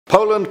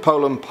Poland,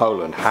 Poland,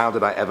 Poland, how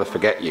did I ever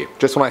forget you?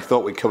 Just when I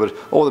thought we covered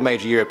all the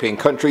major European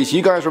countries,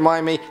 you guys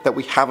remind me that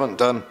we haven't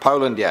done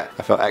Poland yet.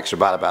 I felt extra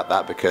bad about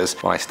that because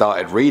when I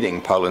started reading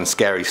Poland's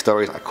scary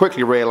stories, I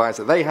quickly realised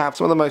that they have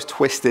some of the most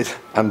twisted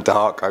and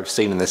dark I've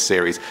seen in this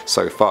series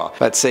so far.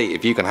 Let's see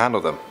if you can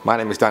handle them. My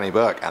name is Danny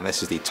Burke and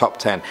this is the top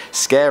 10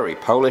 scary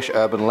Polish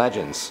urban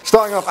legends.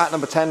 Starting off at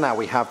number 10 now,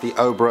 we have the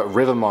Obra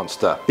River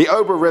monster. The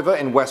Obra River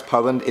in West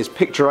Poland is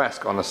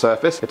picturesque on the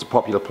surface. It's a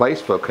popular place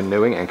for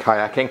canoeing and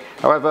kayaking.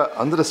 However,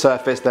 under the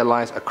surface there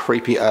lies a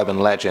creepy urban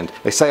legend.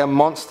 They say a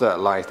monster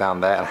lies down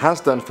there and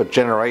has done for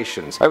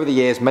generations. Over the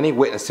years, many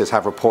witnesses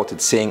have reported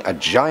seeing a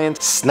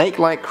giant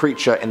snake-like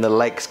creature in the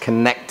lakes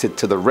connected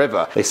to the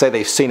river. They say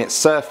they've seen it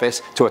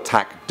surface to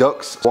attack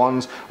ducks,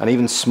 swans, and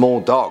even small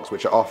dogs,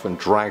 which are often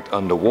dragged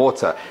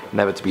underwater,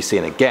 never to be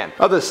seen again.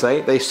 Others say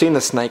they've seen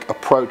the snake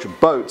approach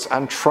boats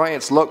and try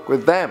its luck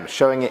with them,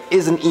 showing it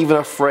isn't even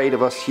afraid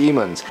of us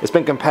humans. It's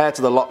been compared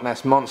to the Loch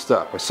Ness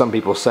monster, with some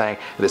people saying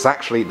that it's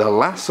actually the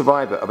last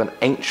survivor of an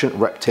ancient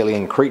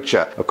reptilian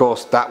creature. Of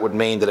course, that would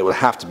mean that it would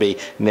have to be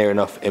near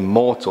enough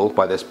immortal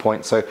by this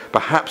point, so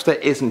perhaps there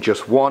isn't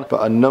just one,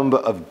 but a number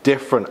of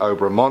different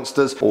Obra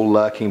monsters, all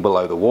lurking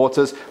below the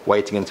waters,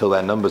 waiting until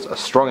their numbers are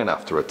strong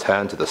enough to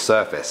return to the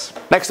surface.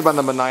 Next up at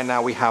number 9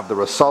 now, we have the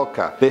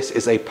Rusalka. This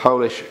is a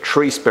Polish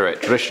tree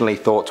spirit, traditionally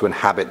thought to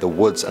inhabit the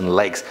woods and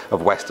lakes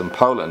of western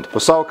Poland.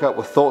 Rusalka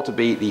were thought to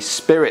be the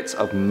spirits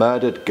of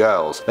murdered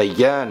girls. They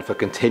yearn for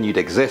continued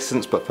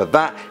existence, but for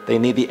that they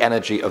need the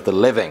energy of the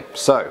living.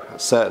 So,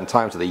 at certain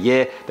times of the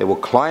year, they will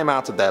climb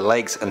out of their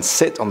lakes and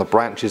sit on the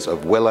branches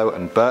of willow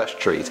and birch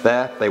trees.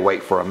 There, they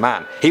wait for a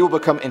man. He will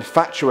become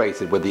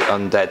infatuated with the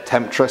undead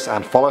temptress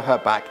and follow her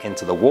back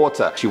into the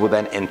water. She will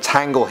then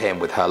entangle him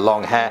with her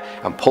long hair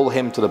and pull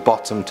him to the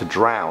bottom to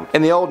drown.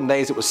 In the olden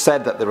days, it was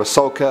said that the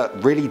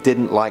Rusalka really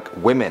didn't like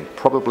women,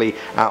 probably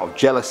out of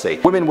jealousy.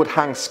 Women would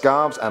hang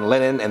scarves and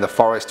linen in the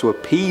forest to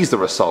appease the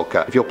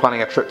Rusalka. If you're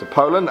planning a trip to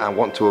Poland and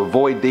want to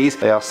avoid these,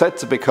 they are said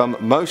to become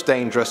most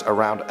dangerous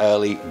around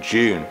early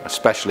June,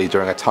 especially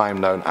during a time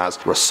known as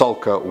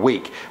Rusalka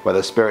Week, where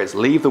the spirits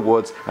leave the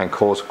woods and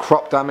cause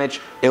crop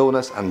damage,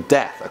 illness and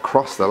death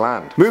across the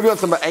land. Moving on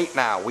to number 8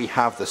 now, we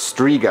have the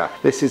Striga.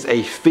 This is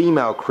a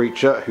female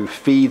creature who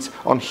feeds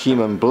on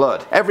human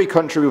blood. Every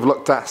country we've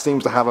looked at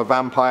seems to have a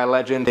vampire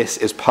legend. This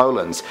is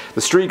Poland's.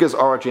 The Striga's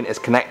origin is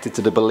connected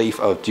to the belief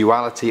of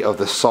duality of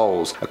the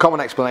souls. A common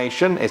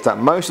explanation is that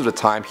most of the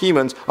time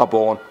humans are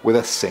born with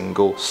a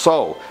single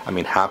soul. I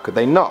mean, how could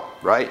they not?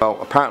 Right?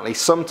 Well, apparently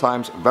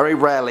sometimes, very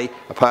rarely,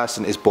 a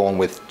person is born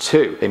with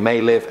two. They may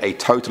live a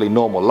totally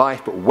normal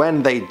life, but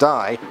when they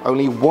die,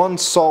 only one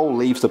soul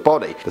leaves the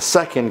body. The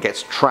second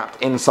gets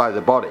trapped inside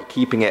the body,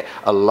 keeping it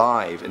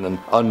alive in an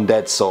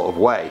undead sort of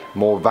way,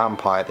 more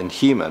vampire than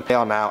human. They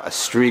are now a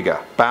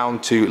Striga,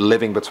 bound to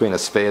living between the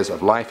spheres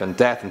of life and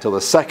death until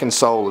the second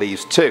soul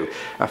leaves too.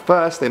 At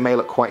first, they may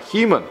look quite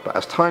human, but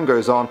as time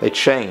goes on, they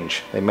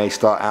change. They may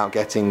start out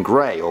getting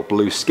grey or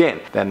blue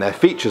skin. Then their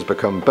features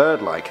become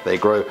bird-like. They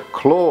grow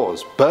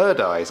claws,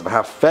 bird eyes, and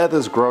have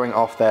feathers growing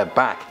off their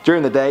back.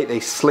 During the day, they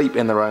sleep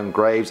in their own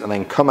graves and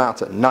then come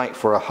out at night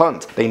for a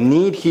hunt. They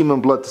need human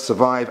blood to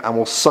survive and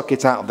will suck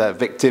it out of their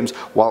victims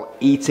while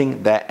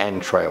eating their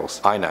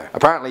entrails. I know.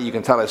 Apparently you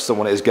can tell if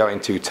someone is going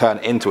to turn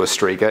into a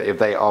Striga if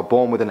they are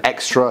born with an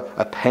extra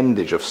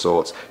appendage of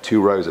sorts,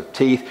 2 rows of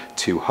teeth,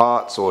 2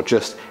 hearts, or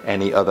just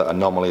any other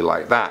anomaly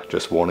like that.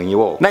 Just warning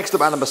you all. Next up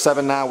at number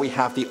 7 now, we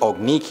have the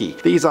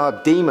Ogniki. These are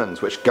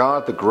demons which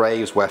guard the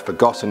graves where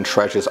forgotten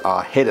treasures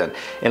are hidden.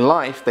 In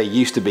life, they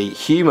used to be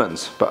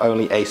humans, but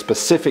only a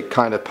specific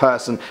kind of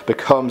person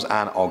becomes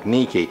an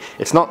Ogniki.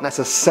 It's not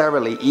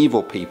necessarily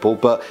evil people,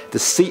 but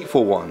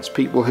deceitful ones,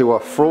 people who are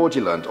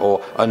fraudulent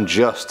or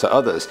unjust to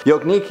others. The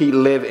Ogniki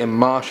live in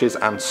marshes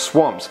and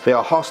swamps. They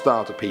are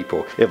hostile to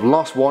people. If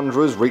lost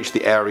wanderers reach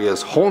the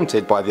areas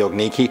haunted by the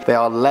Ogniki, they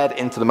are led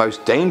into the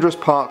most dangerous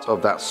part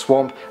of that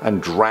swamp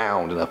and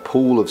drowned in a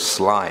pool of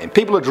slime.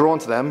 People are drawn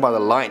to them by the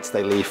lights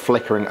they leave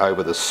flickering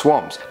over the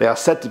swamps. They are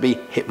said to be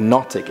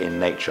hypnotic in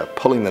nature,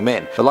 pulling them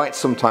in. The lights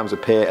sometimes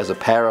appear as a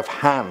pair of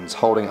hands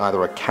holding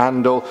either a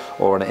candle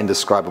or an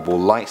indescribable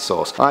light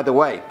source. Either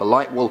way, the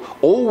light will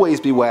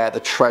always be where the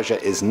treasure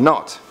is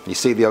not. You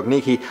see, the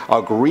Ogniki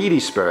are greedy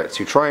spirits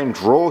who try and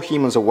draw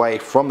humans away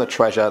from the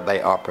treasure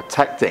they are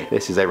protecting.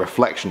 This is a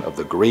reflection of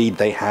the greed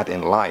they had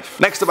in life.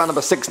 Next up at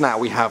number 6 now,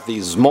 we have the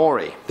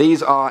Zmori.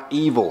 These are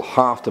evil,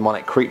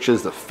 half-demonic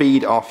creatures that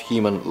feed off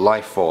human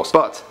life force.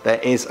 But there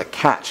is a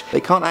catch.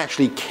 They can't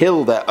actually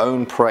kill their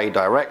own prey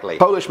directly.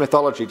 Polish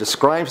mythology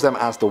describes them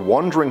as the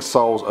wandering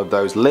souls of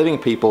those living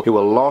people who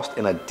were lost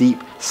in a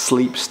deep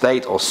sleep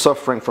state or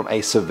suffering from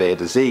a severe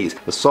disease.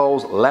 The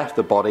souls left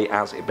the body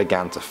as it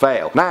began to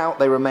fail. Now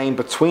they remain remain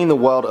between the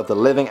world of the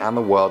living and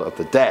the world of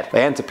the dead.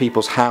 They enter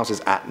people's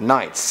houses at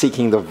night,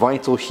 seeking the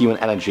vital human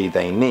energy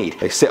they need.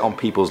 They sit on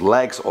people's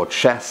legs or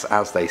chests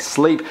as they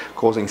sleep,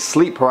 causing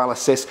sleep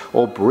paralysis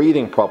or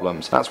breathing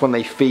problems. That's when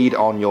they feed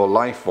on your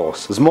life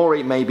force. The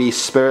Zmori may be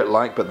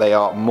spirit-like, but they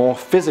are more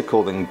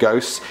physical than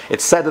ghosts.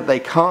 It's said that they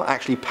can't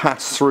actually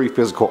pass through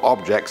physical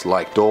objects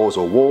like doors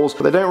or walls,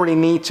 but they don't really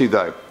need to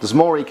though. The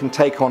Zmori can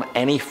take on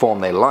any form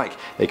they like.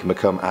 They can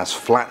become as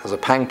flat as a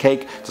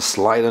pancake to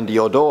slide under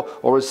your door,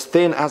 or as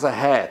thin as a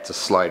hair to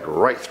slide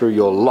right through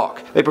your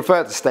lock. They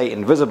prefer to stay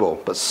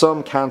invisible, but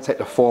some can take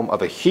the form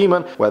of a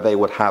human, where they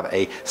would have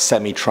a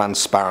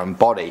semi-transparent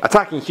body.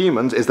 Attacking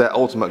humans is their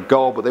ultimate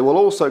goal, but they will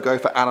also go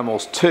for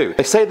animals too.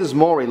 They say the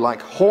Zmori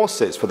like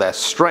horses for their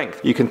strength.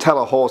 You can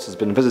tell a horse has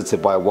been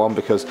visited by one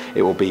because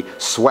it will be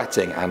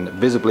sweating and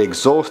visibly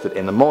exhausted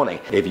in the morning.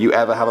 If you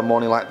ever have a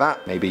morning like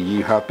that, maybe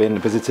you have been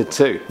visited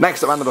too.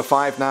 Next up at number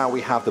 5 now,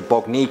 we have the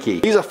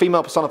Bogniki. These are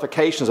female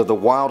personifications of the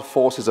wild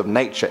forces of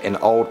nature in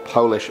old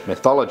Polish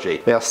mythology.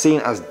 They are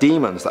seen as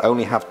demons that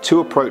only have two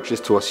approaches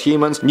to us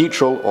humans,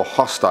 neutral or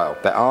hostile.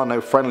 There are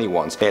no friendly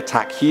ones. They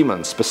attack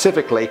humans.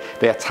 Specifically,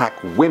 they attack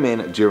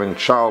women during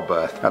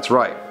childbirth. That's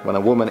right, when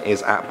a woman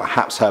is at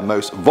perhaps her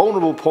most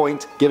vulnerable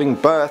point, giving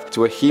birth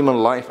to a human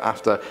life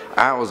after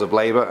hours of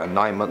labour and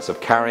 9 months of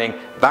carrying,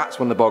 that's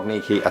when the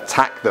Bogniki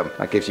attack them.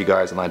 That gives you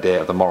guys an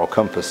idea of the moral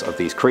compass of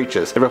these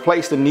creatures. They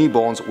replace the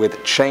newborns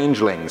with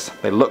changelings.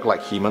 They look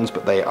like humans,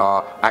 but they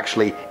are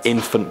actually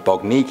infant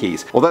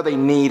Bognikis. Although they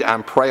need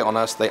and prey on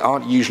us, they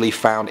aren't usually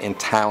found in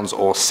towns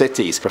or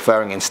cities,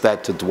 preferring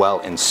instead to dwell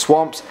in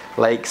swamps,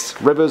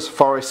 lakes, rivers,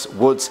 forests,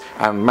 woods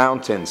and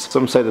mountains.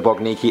 Some say the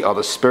Bogniki are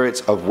the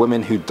spirits of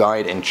women who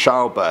died in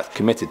childbirth,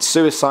 committed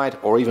suicide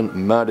or even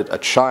murdered a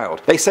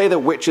child. They say that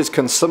witches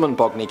can summon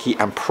Bogniki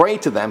and pray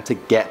to them to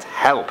get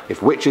help.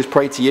 If witches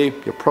pray to you,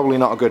 you're probably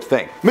not a good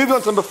thing. Moving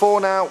on to number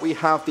 4 now, we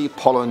have the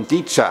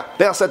Polondicha.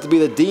 They are said to be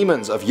the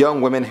demons of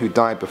young women who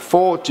died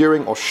before,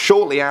 during or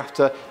shortly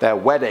after their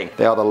wedding.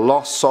 They are the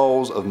lost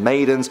souls of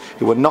maidens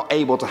who were not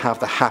able to have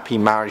the happy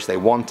marriage they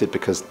wanted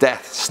because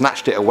death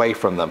snatched it away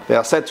from them. They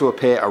are said to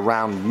appear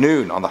around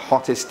noon on the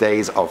hottest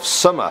days of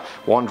summer,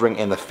 wandering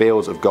in the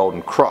fields of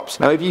golden crops.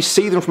 Now if you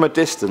see them from a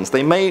distance,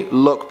 they may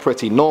look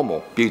pretty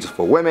normal.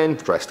 Beautiful women,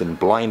 dressed in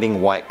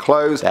blinding white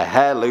clothes, their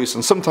hair loose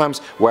and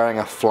sometimes wearing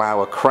a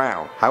flower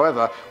crown.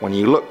 However, when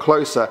you look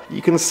closer,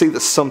 you can see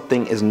that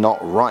something is not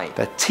right.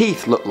 Their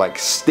teeth look like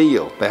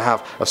steel, they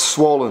have a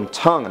swollen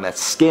tongue and their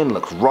skin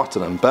looks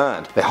rotten and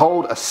burned. They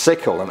hold a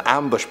sickle and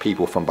ambush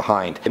people from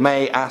behind. They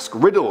may ask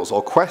riddles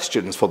or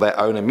questions for their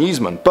own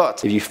amusement,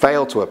 but if you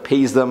fail to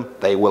appease them,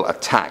 they will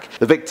attack.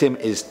 The victim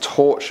is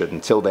tortured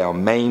until they are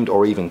maimed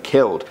or even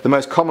killed. The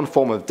most common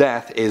form of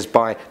death is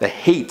by the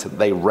heat that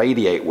they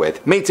radiate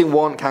with. Meeting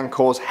one can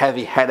cause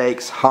heavy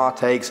headaches,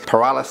 heartaches,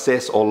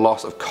 paralysis or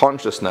loss of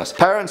consciousness.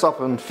 Parents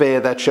often fear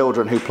their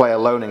children who play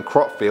alone in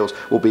crop fields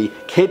will be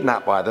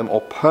kidnapped by them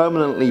or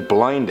permanently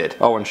blinded.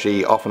 Oh, and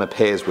she often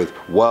appears with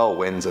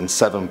whirlwinds and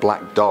 7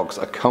 black dogs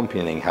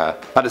accompanying her.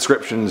 Our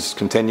descriptions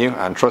continue,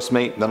 and trust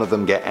me, none of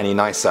them get any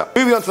nicer.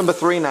 Moving on to number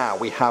 3 now,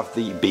 we have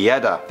the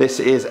Bieda. This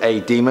is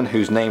a demon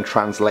whose name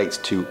translates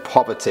to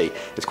poverty.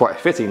 It's quite a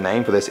fitting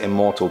name for this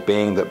immortal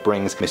being that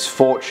brings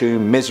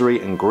misfortune,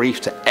 misery and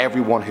grief to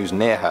everyone who's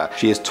near her.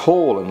 She is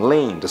tall and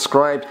lean,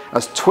 described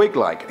as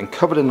twig-like and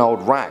covered in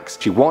old rags.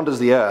 She wanders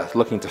the earth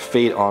looking to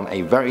feed on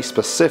a very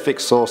specific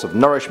source of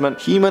nourishment,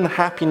 human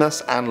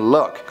happiness and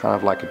luck, kind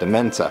of like a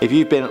dementor. If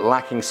you've been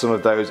lacking some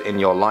of those in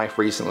your life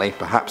recently,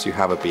 perhaps you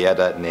have a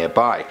Bieda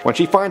nearby. When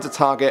she finds a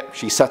target,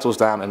 she settles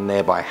down in a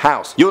nearby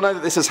house. You'll know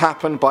that this has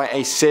happened by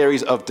a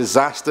series of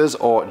disasters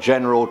or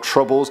general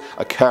troubles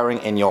occurring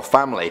in your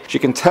family. She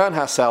can turn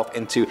herself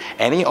into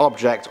any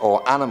object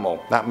or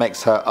animal. That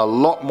makes her a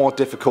lot more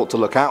difficult to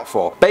look out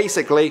for.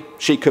 Basically,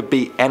 she could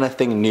be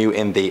anything new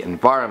in the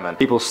environment.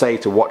 People say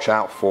to watch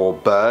out for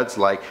birds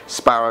like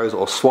sparrows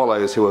or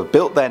swallows who have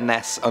built their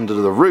nests under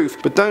the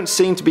roof but don't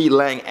seem to be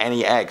laying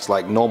any eggs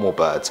like normal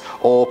birds,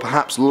 or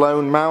perhaps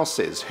lone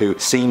mouses who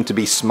seem to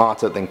be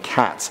smarter than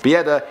cats.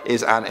 Bieda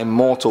is an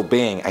immortal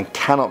being and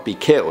cannot be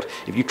killed.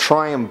 If you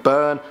try and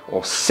burn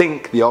or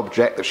sink the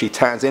object that she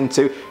turns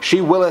into,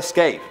 she will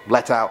escape,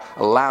 let out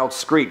a loud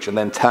screech and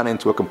then turn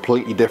into a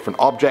completely different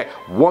object,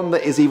 one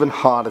that is even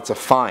harder to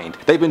find.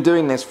 They've been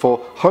doing this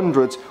for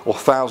hundreds or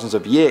thousands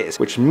of years,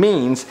 which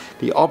means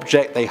the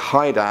object they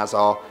hide as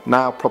are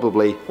now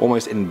probably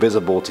almost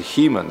invisible to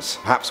humans.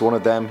 Perhaps one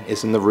of them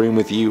is in the room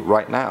with you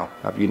right now.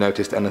 Have you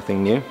noticed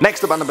anything new?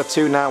 Next up at number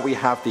 2 now, we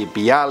have the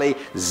Biali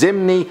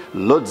Zimni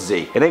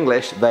Ludzi. In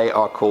English, they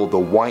are called the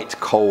White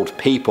Cold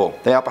People.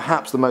 They are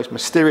perhaps the most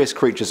mysterious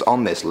creatures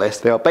on this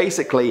list. They are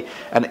basically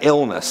an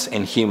illness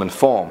in human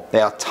form.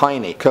 They are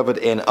tiny, covered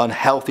in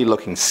unhealthy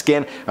looking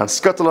skin and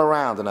scuttle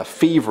around in a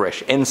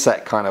feverish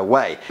insect kind of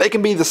way. They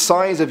can be the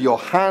size of your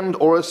hand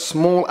or as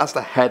small as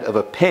the head of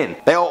a pin.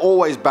 They are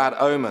always bad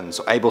bad omens,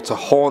 able to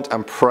haunt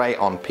and prey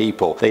on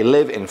people. They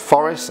live in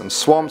forests and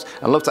swamps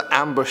and love to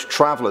ambush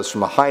travelers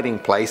from a hiding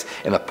place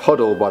in a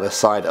puddle by the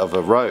side of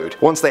a road.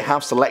 Once they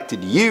have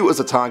selected you as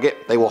a target,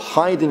 they will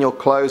hide in your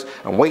clothes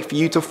and wait for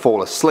you to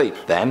fall asleep.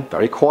 Then,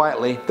 very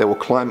quietly, they will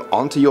climb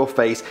onto your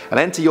face and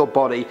enter your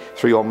body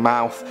through your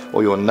mouth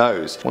or your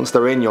nose. Once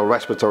they're in your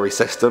respiratory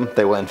system,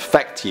 they will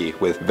infect you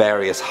with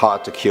various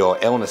hard to cure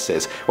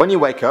illnesses. When you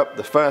wake up,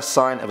 the first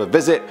sign of a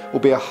visit will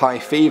be a high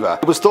fever.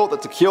 It was thought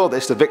that to cure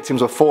this, the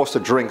victims were forced to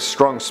drink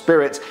strong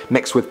spirits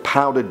mixed with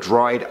powdered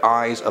dried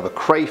eyes of a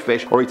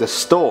crayfish or eat a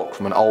stalk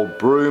from an old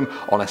broom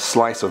on a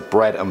slice of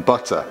bread and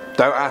butter.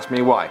 Don't ask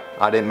me why,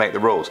 I didn't make the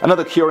rules.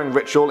 Another curing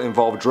ritual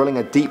involved drilling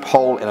a deep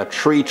hole in a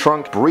tree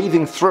trunk,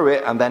 breathing through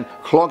it and then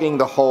clogging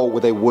the hole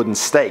with a wooden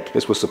stake.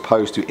 This was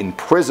supposed to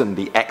imprison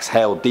the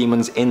exhaled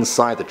demons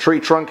inside the tree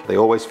trunk. They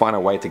always find a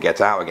way to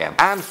get out again.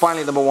 And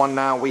finally, number 1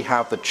 now, we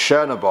have the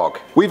Chernobog.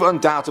 We've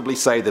undoubtedly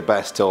saved the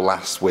best till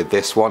last with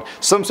this one.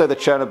 Some say the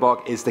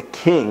Chernobog is the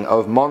king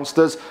of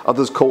monsters,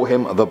 others call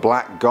him the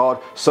Black God,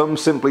 some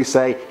simply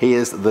say he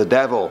is the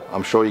devil.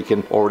 I'm sure you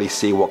can already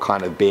see what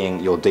kind of being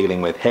you're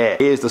dealing with here.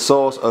 He is the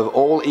source of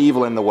all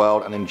evil in the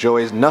world and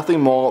enjoys nothing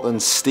more than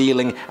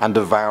stealing and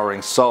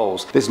devouring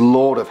souls. This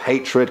lord of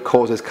hatred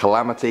causes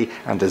calamity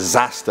and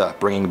disaster,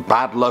 bringing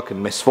bad luck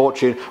and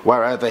misfortune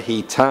wherever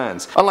he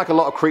turns. Unlike a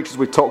lot of creatures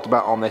we've talked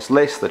about on this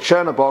list, the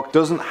Chernobog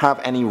doesn't have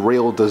any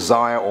real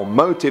desire or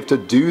motive to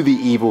do the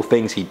evil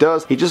things he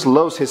does. He just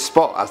loves his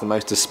spot as the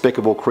most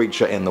despicable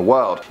creature in the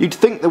world. You'd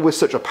think that with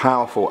such a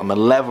powerful and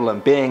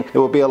malevolent being,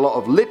 there would be a lot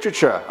of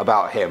literature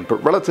about him,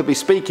 but relatively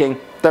speaking,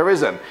 there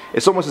isn't.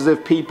 It's almost as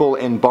if people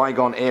in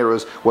bygone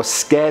eras were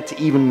scared to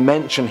even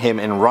mention him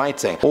in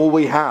writing. All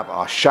we have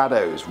are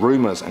shadows,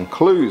 rumours and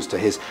clues to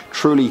his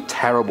truly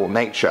terrible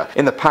nature.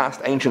 In the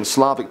past, ancient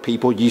Slavic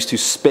people used to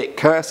spit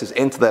curses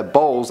into their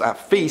bowls at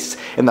feasts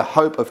in the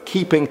hope of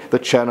keeping the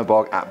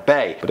Chernobog at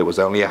bay, but it was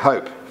only a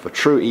hope, for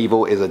true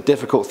evil is a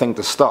difficult thing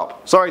to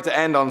stop. Sorry to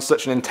end on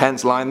such an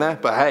intense line there,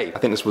 but hey, I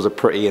think this was a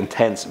pretty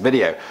intense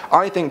video.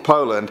 I think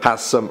Poland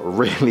has some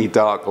really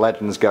dark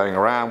legends going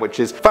around, which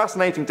is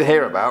fascinating to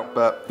hear about,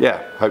 but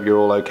yeah, hope you're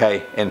all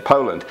okay in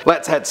Poland.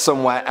 Let's head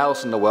somewhere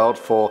else in the world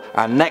for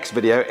our next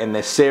video in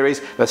this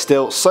series. There's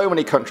still so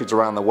many countries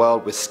around the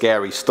world with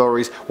scary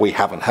stories we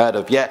haven't heard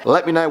of yet.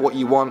 Let me know what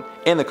you want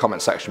in the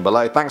comment section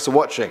below. Thanks for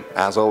watching.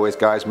 As always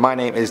guys, my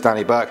name is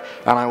Danny Burke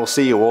and I will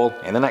see you all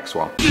in the next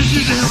one.